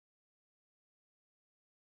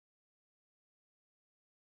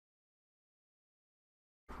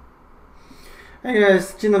Hey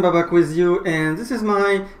guys, Gino back with you, and this is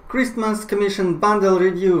my Christmas Commission Bundle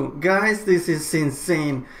review. Guys, this is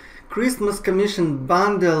insane. Christmas Commission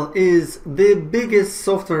Bundle is the biggest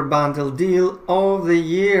software bundle deal of the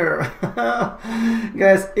year.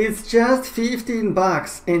 Guys, it's just 15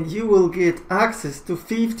 bucks and you will get access to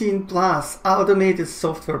 15 plus automated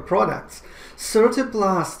software products, 30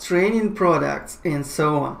 plus training products, and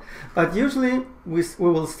so on. But usually we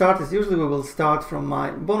will start from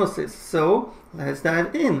my bonuses. So let's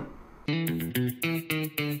dive in.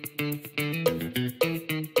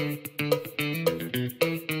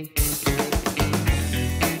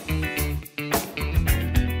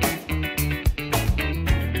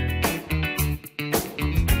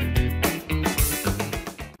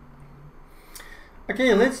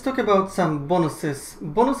 Okay, let's talk about some bonuses.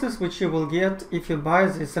 Bonuses which you will get if you buy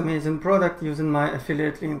this amazing product using my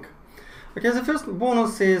affiliate link. Okay, the first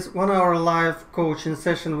bonus is 1 hour live coaching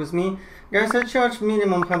session with me. Guys, I charge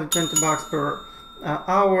minimum 120 bucks per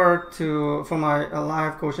hour for my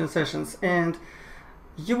live coaching sessions, and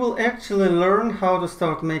you will actually learn how to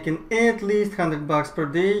start making at least 100 bucks per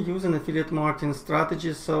day using affiliate marketing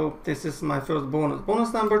strategies. So this is my first bonus.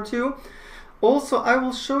 Bonus number 2. Also, I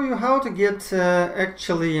will show you how to get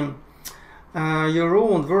your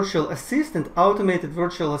own virtual assistant, automated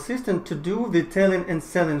virtual assistant, to do the telling and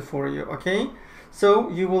selling for you. Okay, so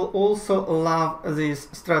you will also love this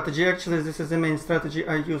strategy. Actually, this is the main strategy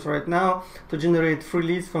I use right now to generate free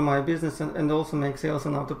leads for my business and also make sales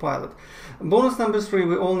on autopilot. Bonus number 3,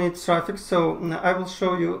 we all need traffic. So I will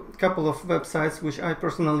show you a couple of websites which I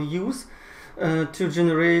personally use to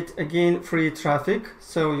generate, again, free traffic.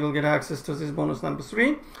 So you'll get access to this bonus number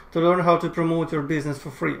 3 to learn how to promote your business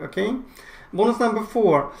for free. Okay, bonus number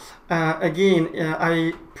 4,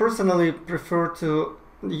 I personally prefer to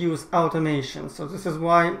use automation. So this is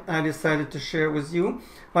why I decided to share with you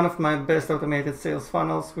one of my best automated sales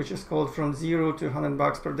funnels, which is called From 0 to 100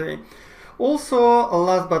 bucks per day. Also,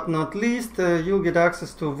 last but not least, you'll get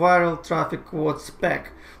access to viral traffic quotes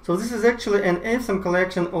pack. So this is actually an awesome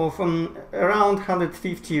collection of around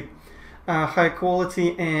 150 high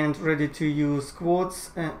quality and ready to use quotes,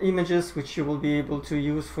 images, which you will be able to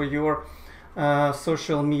use for your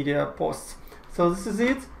social media posts. So this is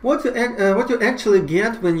it. What you actually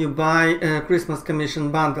get when you buy a Christmas Commission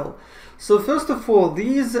Bundle. So first of all,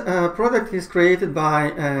 this product is created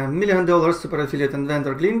by $1 million super affiliate and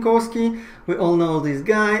vendor Glinkowski. We all know this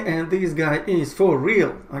guy, and this guy is for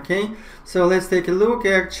real. Okay, so let's take a look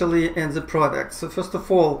actually at the product. So first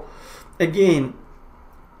of all, again,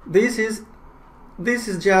 this is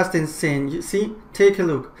just insane. You see, take a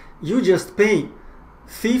look. You just pay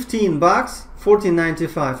 15 bucks,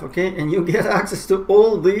 $14.95, okay, and you get access to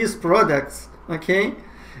all these products. Okay,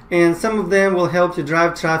 and some of them will help you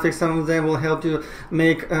drive traffic, some of them will help you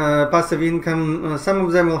make passive income, some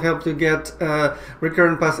of them will help you get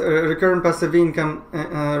recurrent passive income,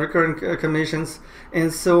 recurring commissions,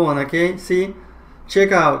 and so on. Okay, see,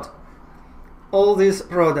 check out all these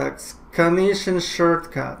products. Commission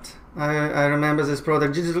Shortcut, I remember this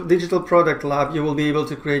product. Digital Product Lab, you will be able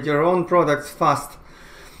to create your own products fast.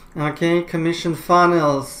 Okay, Commission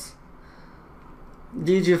Funnels,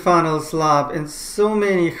 DG Funnels Lab, and so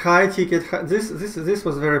many high ticket. This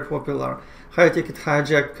was very popular. High ticket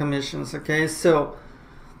hijack commissions. Okay, so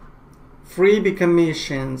freebie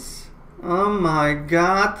commissions. Oh my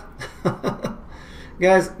God,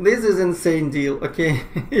 guys, this is insane deal. Okay,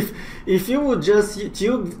 if you would just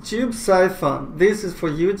tube siphon, this is for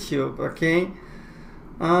YouTube. Okay.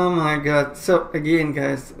 Oh my God. So again,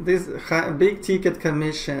 guys, these big ticket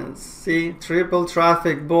commissions, see, triple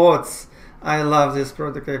traffic bots. I love this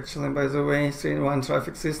product actually, by the way, 3-in-1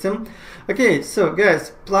 traffic system. Okay, so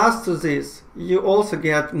guys, plus to this, you also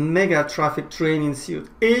get mega traffic training suite,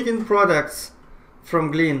 18 products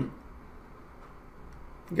from Glyn.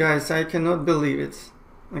 Guys, I cannot believe it.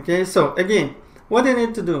 Okay, so again, what you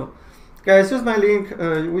need to do, guys, use my link,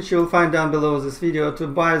 which you'll find down below this video, to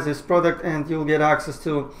buy this product, and you'll get access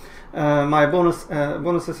to my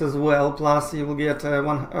bonuses as well. Plus, you will get a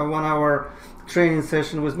one hour training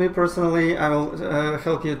session with me personally. I will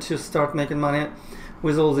help you to start making money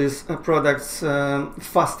with all these products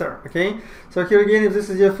faster. Okay, so here again, if this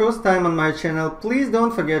is your first time on my channel, please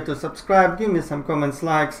don't forget to subscribe, give me some comments,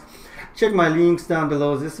 likes, check my links down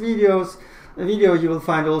below these videos. You will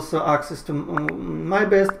find also access to my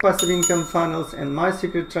best passive income funnels and my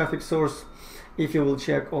secret traffic source if you will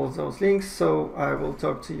check all those links. So I will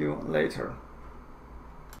talk to you later.